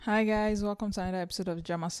Hi guys, welcome to another episode of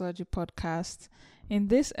Dramasology Podcast. In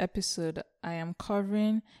this episode, I am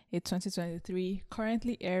covering a 2023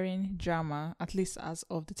 currently airing drama, at least as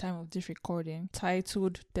of the time of this recording,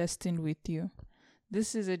 titled Destined With You.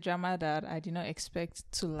 This is a drama that I did not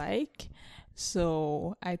expect to like,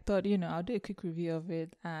 so I thought, I'll do a quick review of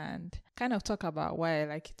it and kind of talk about why I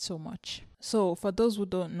like it so much. So for those who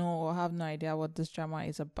don't know or have no idea what this drama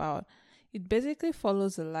is about, it basically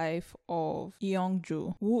follows the life of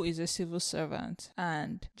Young-jo, who is a civil servant,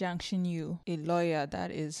 and Jang Shin-yu, a lawyer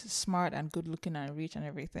that is smart and good-looking and rich and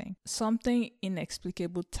everything. Something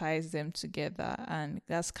inexplicable ties them together, and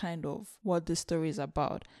that's kind of what the story is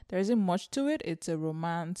about. There isn't much to it. It's a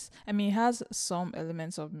romance. I mean, it has some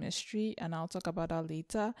elements of mystery, and I'll talk about that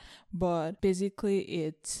later, but basically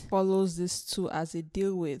it follows these two as they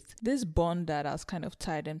deal with this bond that has kind of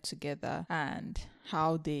tied them together and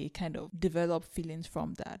how they kind of develop feelings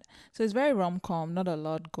from that. So it's very rom-com, not a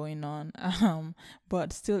lot going on,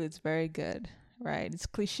 but still it's very good, right? It's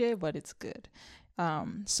cliche, but it's good.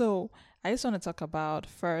 So I just want to talk about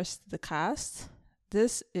first the cast.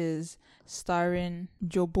 This is starring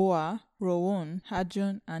Joboa, Rowoon,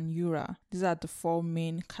 Hajun, and Yura. These are the four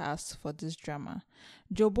main casts for this drama.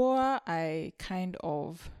 Joboa, I kind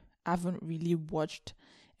of haven't really watched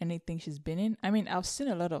anything she's been in. I mean, I've seen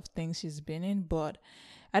a lot of things she's been in, but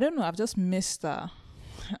I don't know, I've just missed her.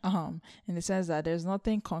 In the sense that there's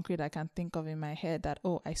nothing concrete I can think of in my head that,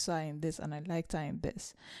 oh, I saw her in this and I liked her in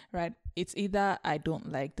this, right? It's either I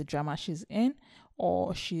don't like the drama she's in,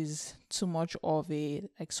 or she's too much of a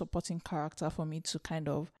supporting character for me to kind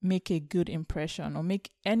of make a good impression or make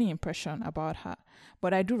any impression about her.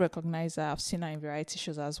 But I do recognize that I've seen her in variety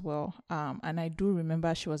shows as well. And I do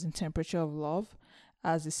remember she was in Temperature of Love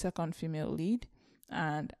as the second female lead,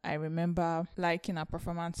 and I remember liking her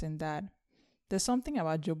performance in that. There's something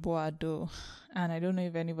about Joboa though, and I don't know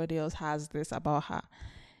if anybody else has this about her.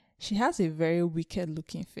 She has a very wicked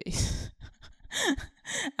looking face.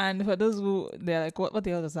 And for those who they're like, what the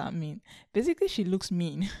hell does that mean? Basically, she looks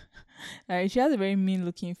mean. She has a very mean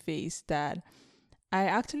looking face that I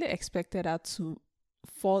actually expected her to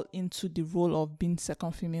fall into the role of being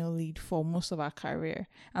second female lead for most of her career.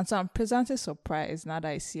 And so I'm pleasantly surprised now that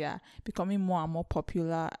I see her becoming more and more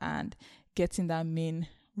popular and getting that main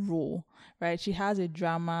role, right? She has a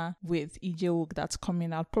drama with Lee Jae-wook that's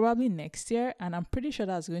coming out probably next year, and I'm pretty sure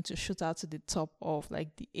that's going to shoot out to the top of the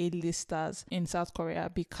A-listers in South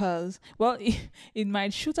Korea, because, well, it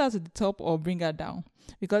might shoot out to the top or bring her down,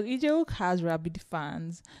 because Lee Jae-wook has rabid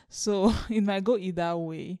fans, so it might go either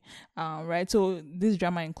way, right? So this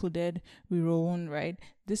drama included Rowoon, right?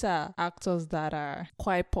 These are actors that are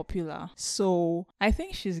quite popular. So I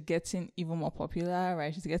think she's getting even more popular,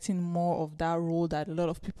 right? She's getting more of that role that a lot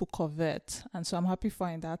of people covet. And so I'm happy for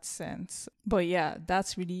her in that sense. But yeah,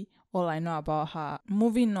 that's really all I know about her.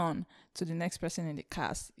 Moving on to the next person in the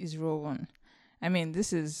cast is Rowoon. I mean,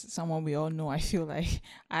 this is someone we all know, I feel like.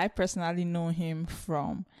 I personally know him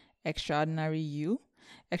from Extraordinary You.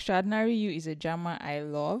 Extraordinary You is a drama I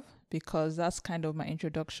love because that's kind of my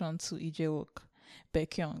introduction to Lee Jae-wook.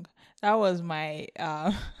 Baekhyun. That was my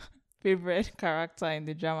favorite character in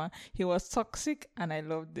the drama. He was toxic and I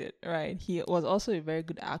loved it, right? He was also a very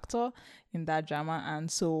good actor in that drama, and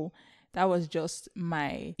so that was just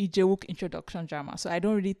my Lee Jae-wook introduction drama. So I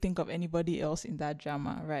don't really think of anybody else in that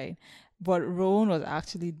drama, right? But Rowoon was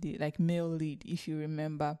actually the male lead, if you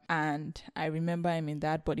remember, and I remember him in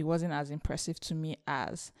that, but it wasn't as impressive to me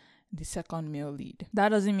as the second male lead. That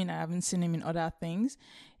doesn't mean I haven't seen him in other things.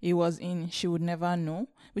 It was in She Would Never Know,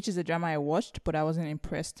 which is a drama I watched, but I wasn't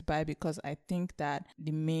impressed by, because I think that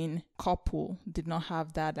the main couple did not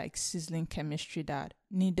have that sizzling chemistry that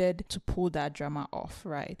needed to pull that drama off,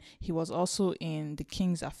 right? He was also in The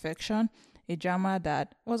King's Affection, a drama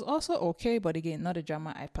that was also okay, but again, not a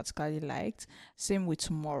drama I particularly liked. Same with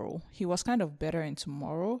Tomorrow. He was kind of better in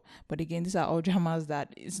Tomorrow, but again, these are all dramas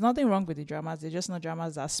that, it's nothing wrong with the dramas, they're just not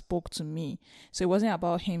dramas that spoke to me. So it wasn't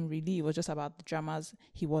about him really, it was just about the dramas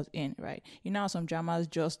he was in, right? Some dramas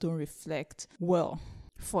just don't reflect well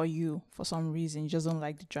for you for some reason. You just don't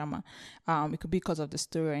like the drama. It could be because of the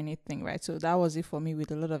story or anything, right? So that was it for me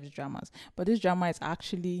with a lot of the dramas. But this drama is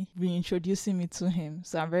actually reintroducing me to him.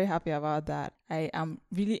 So I'm very happy about that. I am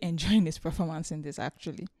really enjoying his performance in this,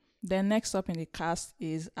 actually. Then next up in the cast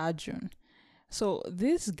is Arjun. So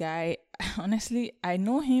this guy, honestly, I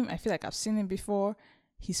know him. I feel like I've seen him before.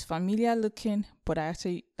 He's familiar looking, but I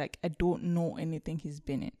actually I don't know anything he's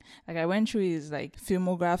been in. I went through his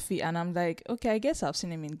filmography and I'm like, okay, I guess I've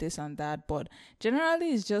seen him in this and that, but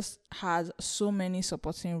generally he just has so many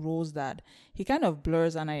supporting roles that he kind of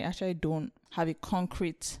blurs, and I actually don't have a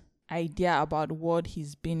concrete idea about what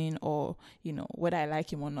he's been in, or, whether I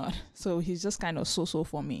like him or not. So he's just kind of so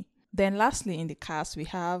for me. Then lastly, in the cast, we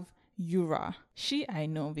have Yura. She I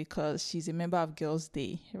know because she's a member of Girls'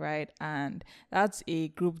 Day, right? And that's a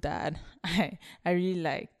group that I really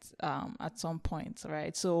liked at some point,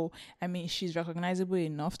 right? So she's recognizable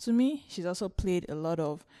enough to me. She's also played a lot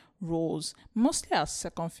of roles, mostly as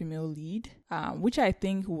second female lead, which I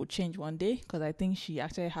think will change one day, because I think she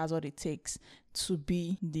actually has what it takes to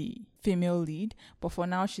be the female lead. But for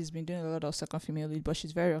now, she's been doing a lot of second female lead, but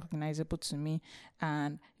she's very recognizable to me.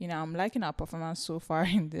 And I'm liking her performance so far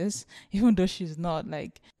in this, even though she's not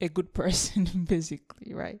like a good person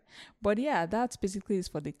basically, right? But yeah, that's basically it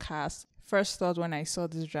for the cast. First thought when I saw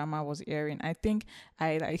this drama was airing, I think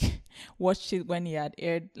I watched it when it had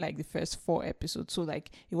aired like the first 4 episodes. So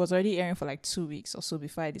like it was already airing for like 2 weeks or so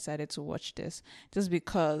before I decided to watch this, just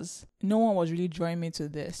because no one was really drawing me to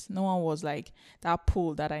this. No one was like that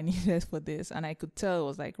pull that I needed for this. And I could tell it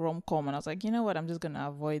was like rom-com, and I was like, you know what, I'm just going to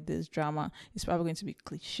avoid this drama. It's probably going to be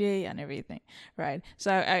cliche and everything, right?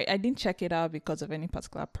 So I didn't check it out because of any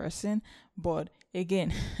particular person. But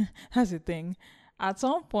again, that's the thing. At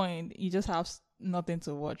some point, you just have nothing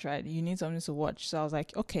to watch, right? You need something to watch. So I was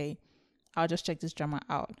like, okay, I'll just check this drama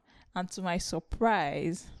out. And to my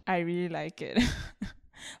surprise, I really like it.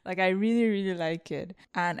 Like, I really, really like it.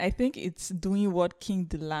 And I think it's doing what King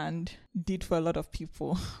the Land did for a lot of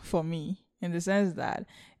people, for me, in the sense that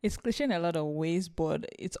it's cliche in a lot of ways, but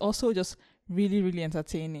it's also just really, really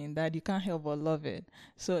entertaining that you can't help but love it.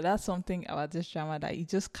 So that's something about this drama that it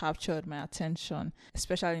just captured my attention,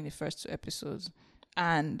 especially in the first 2 episodes.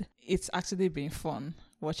 And it's actually been fun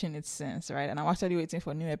watching it since, right? And I'm actually waiting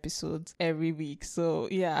for new episodes every week. So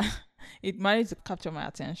yeah, it managed to capture my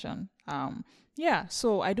attention.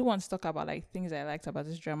 So I do want to talk about like things I liked about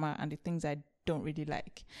this drama and the things I don't really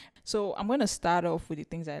like. So I'm going to start off with the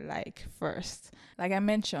things I like first. Like I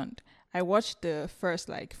mentioned, I watched the first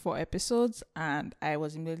 4 episodes and I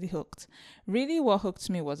was immediately hooked. Really what hooked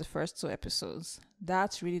me was the first 2 episodes.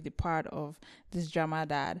 That's really the part of this drama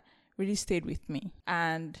that really stayed with me.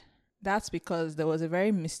 And that's because there was a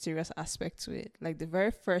very mysterious aspect to it. Like the very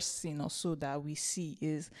first scene or so that we see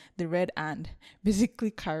is the red ant basically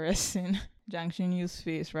caressing Jang Shin-yu's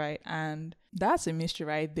face, right? And that's a mystery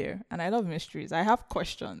right there. And I love mysteries. I have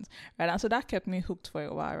questions, right? And so that kept me hooked for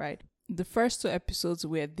a while, right? The first 2 episodes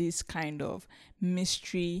were this kind of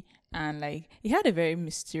mystery, and it had a very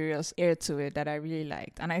mysterious air to it that I really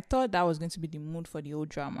liked. And I thought that was going to be the mood for the whole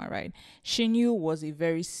drama, right? Shin-yu was a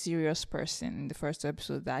very serious person in the first 2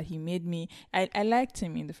 episodes that he made me... I liked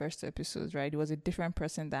him in the first 2 episodes, right? He was a different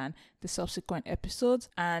person than the subsequent episodes,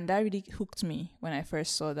 and that really hooked me when I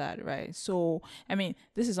first saw that, right? So,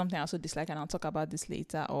 this is something I also dislike, and I'll talk about this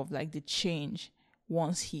later, of the change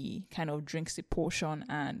once he kind of drinks the potion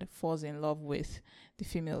and falls in love with the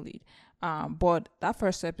female lead. But that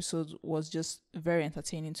first episode was just very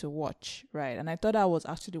entertaining to watch, right? And I thought that was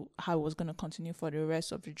actually how it was going to continue for the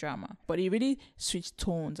rest of the drama. But it really switched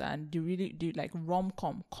tones, and the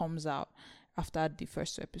rom-com comes out after the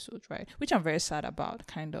first 2 episodes, right? Which I'm very sad about,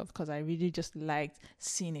 kind of, because I really just liked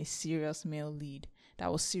seeing a serious male lead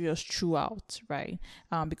that was serious throughout, right?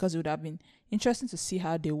 Because it would have been interesting to see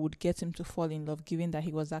how they would get him to fall in love, given that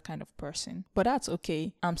he was that kind of person. But that's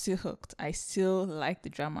okay. I'm still hooked. I still like the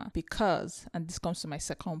drama because, and this comes to my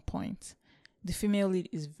second point, the female lead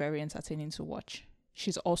is very entertaining to watch.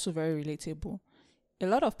 She's also very relatable. A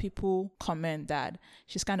lot of people comment that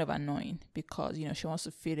she's kind of annoying because, she wants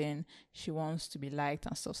to fit in, she wants to be liked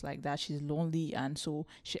and stuff like that. She's lonely, and so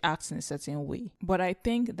she acts in a certain way. But I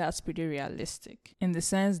think that's pretty realistic in the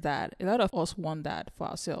sense that a lot of us want that for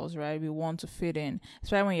ourselves, right? We want to fit in,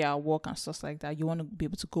 especially when you're at work and stuff like that. You want to be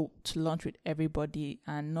able to go to lunch with everybody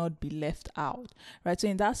and not be left out, right? So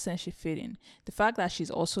in that sense, she fit in. The fact that she's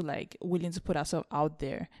also willing to put herself out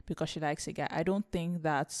there because she likes a guy, I don't think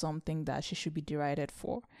that's something that she should be derided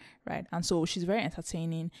for, right? And so she's very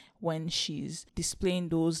entertaining when she's displaying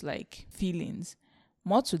those feelings.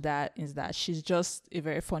 More to that is that she's just a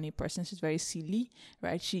very funny person. She's very silly,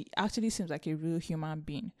 right? She actually seems like a real human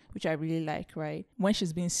being, which I really like, right? When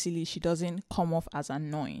she's being silly, she doesn't come off as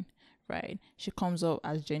annoying, right? She comes off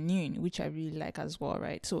as genuine, which I really like as well,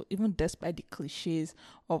 right? So even despite the cliches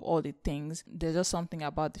of all the things, there's just something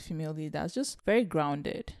about the female lead that's just very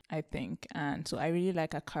grounded, I think. And so I really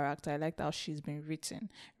like her character. I like how she's been written,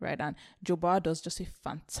 right? And Joba does just a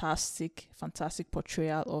fantastic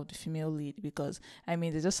portrayal of the female lead, because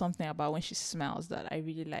there's just something about when she smiles that I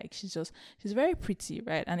really like. She's very pretty,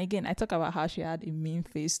 right? And again, I talk about how she had a mean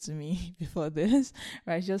face to me before this,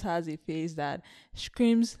 right? She just has a face that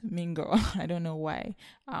screams mean girl, girl. I don't know why.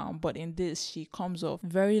 But in this, she comes off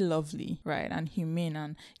very lovely, right? And humane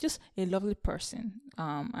and just a lovely person.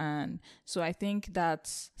 And so I think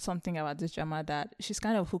that's something about this drama that she's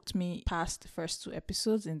kind of hooked me past the first 2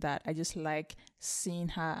 episodes, in that I just like seeing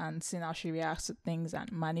her and seeing how she reacts to things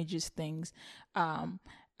and manages things.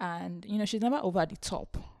 And she's never over the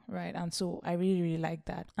top, right? And so I really, really like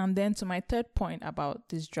that. And then to my third point about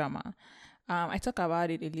this drama, I talk about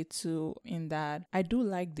it a little in that I do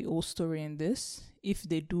like the old story in this, if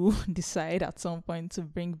they do decide at some point to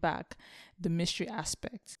bring back the mystery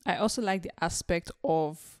aspect. I also like the aspect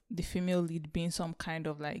of the female lead being some kind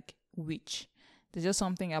of like witch. There's just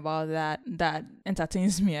something about that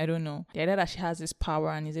entertains me. I don't know. The idea that she has this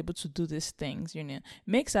power and is able to do these things,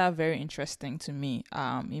 makes her very interesting to me.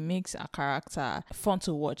 It makes her character fun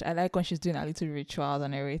to watch. I like when she's doing a little rituals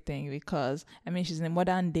and everything, because she's in the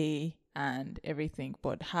modern day and everything,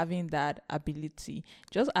 but having that ability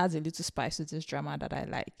just adds a little spice to this drama that I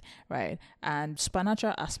like, right? And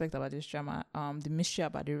supernatural aspect about this drama, the mystery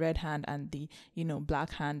about the red hand and the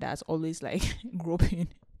black hand that's always like groping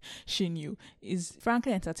Shinyu, is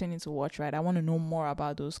frankly entertaining to watch, right? I want to know more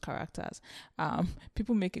about those characters.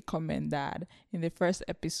 People make a comment that in the first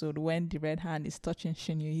episode, when the red hand is touching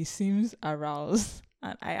Shinyu, he seems aroused.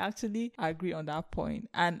 And I actually agree on that point.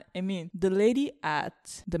 And the lady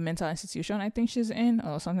at the mental institution I think she's in,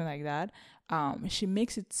 or something like that, she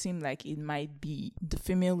makes it seem like it might be the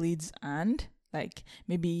female lead's aunt. Like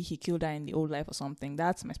maybe he killed her in the old life or something.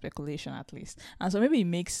 That's my speculation, at least. And so maybe it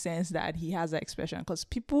makes sense that he has that expression, because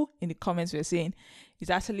people in the comments were saying he's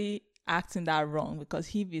actually acting that wrong, because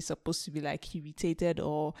he is supposed to be like irritated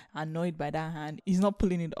or annoyed by that hand. He's not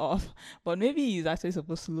pulling it off, but maybe he's actually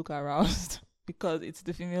supposed to look aroused because it's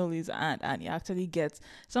the female lead's aunt and he actually gets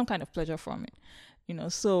some kind of pleasure from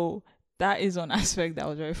it. So that is one aspect that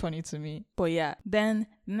was very funny to me. But yeah, then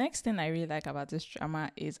the next thing I really like about this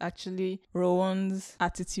drama is actually Rowan's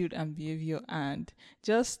attitude and behavior and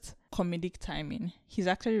just comedic timing. He's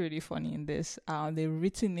actually really funny in this. They've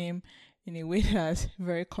written him in a way that's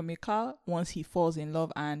very comical once he falls in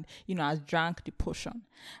love and has drank the potion.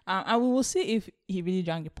 And we will see if he really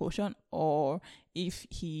drank the potion or if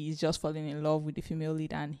he's just falling in love with the female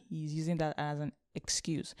lead and he's using that as an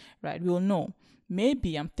excuse, right? We will know.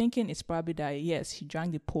 Maybe I'm thinking it's probably that, yes, he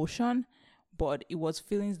drank the potion, but it was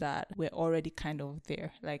feelings that were already kind of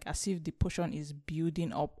there, like as if the potion is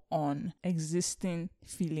building up on existing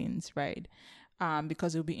feelings, right?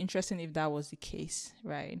 Because it would be interesting if that was the case,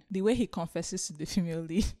 right? The way he confesses to the female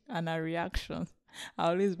lead and her reaction are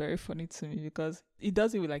always very funny to me, because he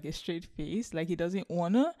does it with like a straight face, like he doesn't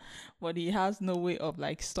wanna, but he has no way of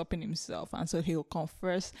like stopping himself, and so he'll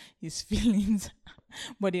confess his feelings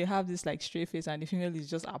but he'll have this like straight face, and the female is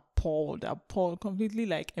just appalled, completely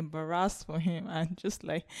like embarrassed for him, and just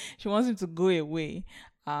like she wants him to go away.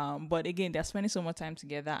 But again, they're spending so much time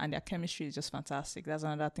together and their chemistry is just fantastic. That's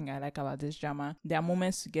another thing I like about this drama. There are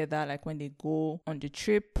moments together, like when they go on the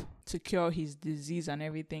trip to cure his disease and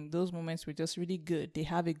everything. Those moments were just really good. They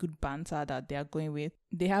have a good banter that they are going with.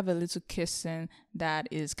 They have a little kissing that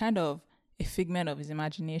is kind of a figment of his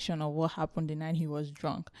imagination of what happened the night he was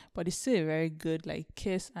drunk, but it's still a very good like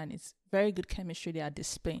kiss, and it's very good chemistry they are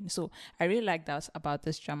displaying. So I really like that about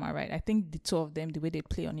this drama, right? I think the two of them, the way they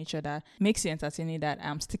play on each other, makes it entertaining that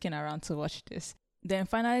I'm sticking around to watch this. Then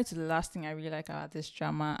finally, to the last thing I really like about this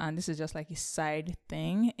drama, and this is just like a side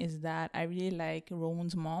thing, is that I really like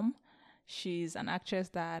Rowan's mom. She's an actress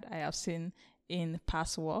that I have seen in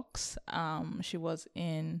past works. She was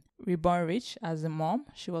in Reborn Rich as the mom.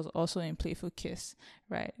 She was also in Playful Kiss,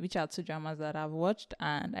 right? Which are two dramas that I've watched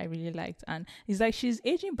and I really liked. And it's like she's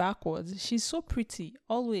aging backwards. She's so pretty,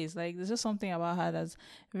 always. Like there's just something about her that's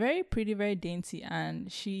very pretty, very dainty, and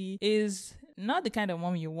she is not the kind of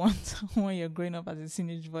mom you want when you're growing up as a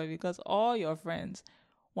teenage boy, because all your friends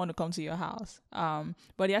want to come to your house.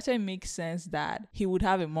 But it actually makes sense that he would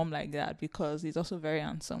have a mom like that, because he's also very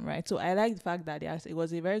handsome, right? So I like the fact that it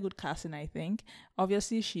was a very good casting, I think.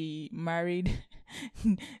 Obviously, she married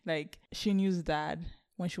like Shinyu's dad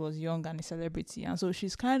when she was young and a celebrity, and so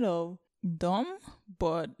she's kind of dumb,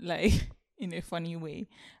 but like in a funny way.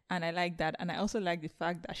 And I like that. And I also like the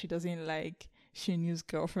fact that she doesn't like Shinyu's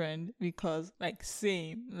girlfriend, because like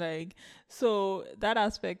same, like, so that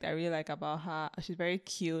aspect I really like about her. She's very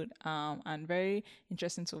cute and very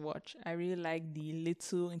interesting to watch. I really like the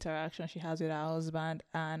little interaction she has with her husband,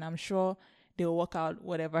 and I'm sure they'll work out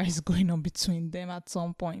whatever is going on between them at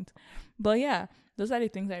some point. But yeah, those are the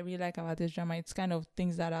things I really like about this drama. It's kind of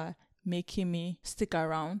things that are making me stick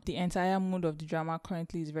around. The entire mood of the drama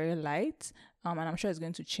currently is very light. And I'm sure it's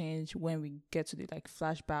going to change when we get to the like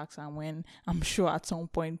flashbacks, and when I'm sure at some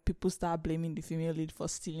point people start blaming the female lead for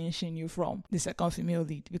stealing Shinyu from the second female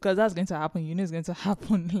lead, because that's going to happen. You know, it's going to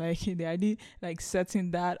happen. Like they already like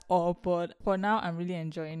setting that up. But for now, I'm really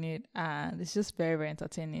enjoying it, and it's just very, very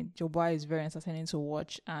entertaining. Jobai is very entertaining to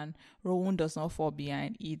watch, and Rowan does not fall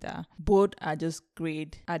behind either. Both are just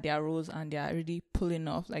great at their roles, and they are really pulling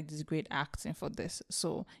off like this great acting for this.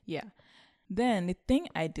 So yeah. Then the thing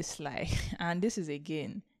I dislike, and this is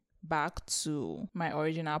again back to my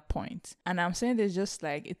original point, and I'm saying this just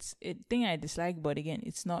like it's a thing I dislike, but again,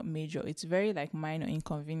 it's not major. It's very like minor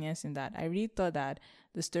inconvenience in that I really thought that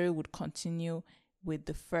the story would continue with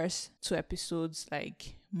the first 2 episodes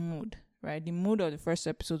like mood. Right, the mood of the first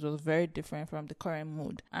episode was very different from the current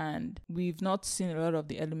mood, and we've not seen a lot of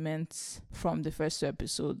the elements from the first 2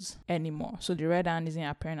 episodes anymore. So the red hand isn't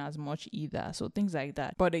appearing as much either. So things like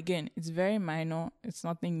that. But again, it's very minor. It's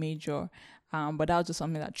nothing major. But that was just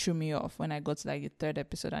something that threw me off when I got to like the 3rd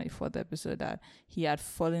episode and the 4th episode, that he had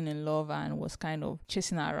fallen in love and was kind of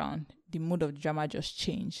chasing her around. The mood of the drama just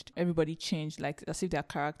changed. Everybody changed, like as if their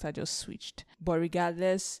character just switched. But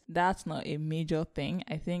regardless, that's not a major thing.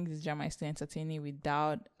 I think this drama is still entertaining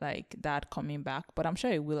without like that coming back, but I'm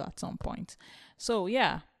sure it will at some point. So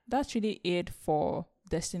yeah, that's really it for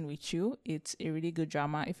Destined With You. It's a really good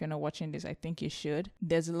drama. If you're not watching this, I think you should.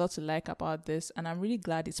 There's a lot to like about this, and I'm really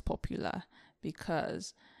glad it's popular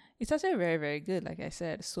because it's actually very, very good, like I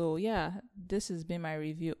said. So yeah, this has been my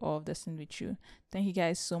review of Destined With You. Thank you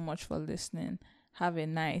guys so much for listening. Have a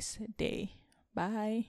nice day. Bye.